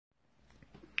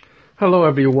Hello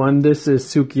everyone, this is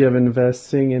Suki of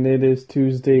Investing and it is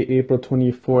Tuesday, April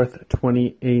 24th,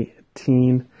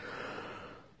 2018.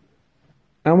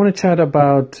 I want to chat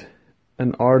about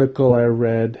an article I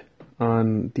read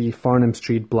on the Farnam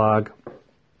Street blog.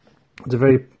 It's a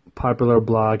very popular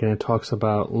blog and it talks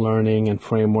about learning and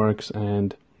frameworks,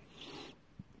 and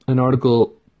an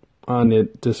article on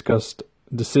it discussed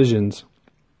decisions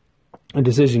and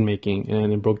decision making,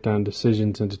 and it broke down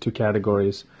decisions into two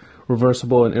categories: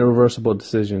 reversible and irreversible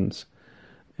decisions.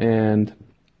 And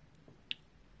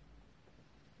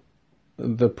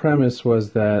the premise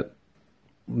was that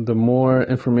the more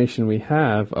information we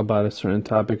have about a certain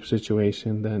topic or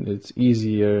situation, then it's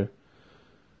easier,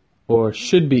 or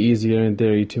should be easier in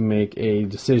theory, to make a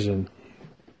decision.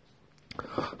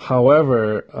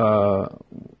 However,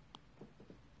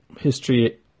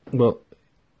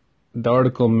 the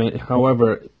article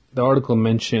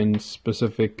mentioned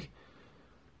specific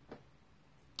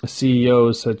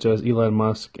CEOs such as Elon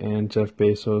Musk and Jeff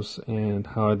Bezos, and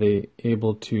how are they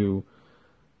able to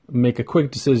make a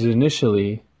quick decision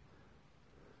initially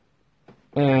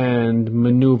and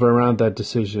maneuver around that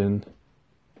decision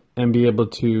and be able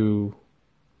to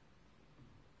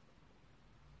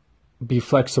be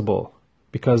flexible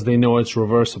because they know it's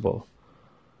reversible.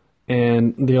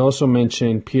 And they also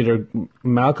mentioned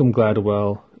Malcolm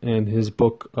Gladwell and his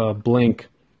book Blink,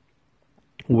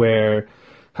 where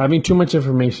having too much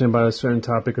information about a certain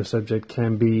topic or subject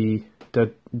can be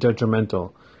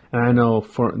detrimental. And I know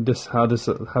for this, how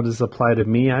this applied to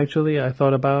me, actually, I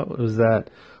thought about was that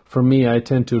for me, I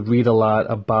tend to read a lot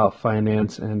about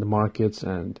finance and the markets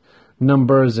and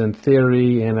numbers and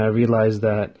theory, and I realized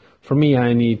that for me,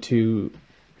 I need to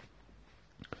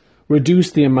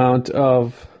reduce the amount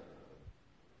of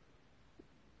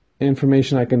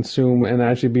information I consume and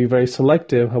actually be very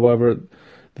selective. However,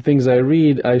 the things I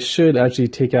read, I should actually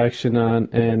take action on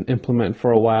and implement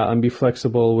for a while and be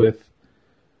flexible with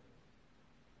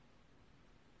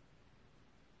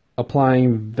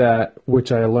applying that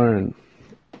which I learn.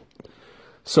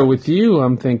 So with you,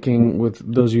 I'm thinking, with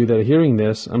those of you that are hearing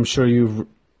this, I'm sure you've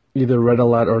either read a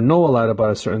lot or know a lot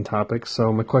about a certain topic.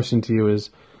 So my question to you is,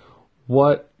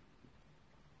 what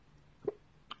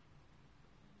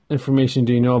information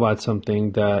do you know about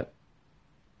something that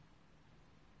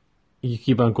you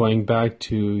keep on going back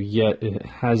to, yet it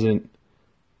hasn't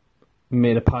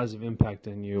made a positive impact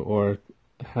on you, or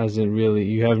you haven't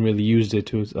really used it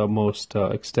to its utmost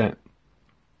extent?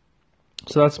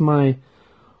 So that's my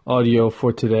audio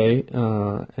for today,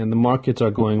 and the markets are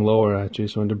going lower, actually,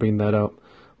 so I wanted to bring that up,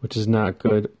 which is not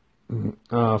good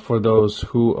for those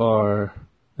who are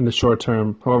in the short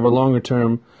term. However, longer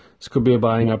term, this could be a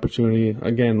buying opportunity.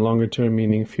 Again, longer term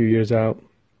meaning a few years out.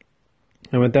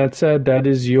 And with that said, that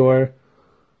is your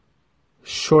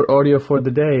short audio for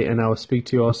the day, and I will speak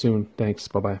to you all soon. Thanks.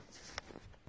 Bye-bye.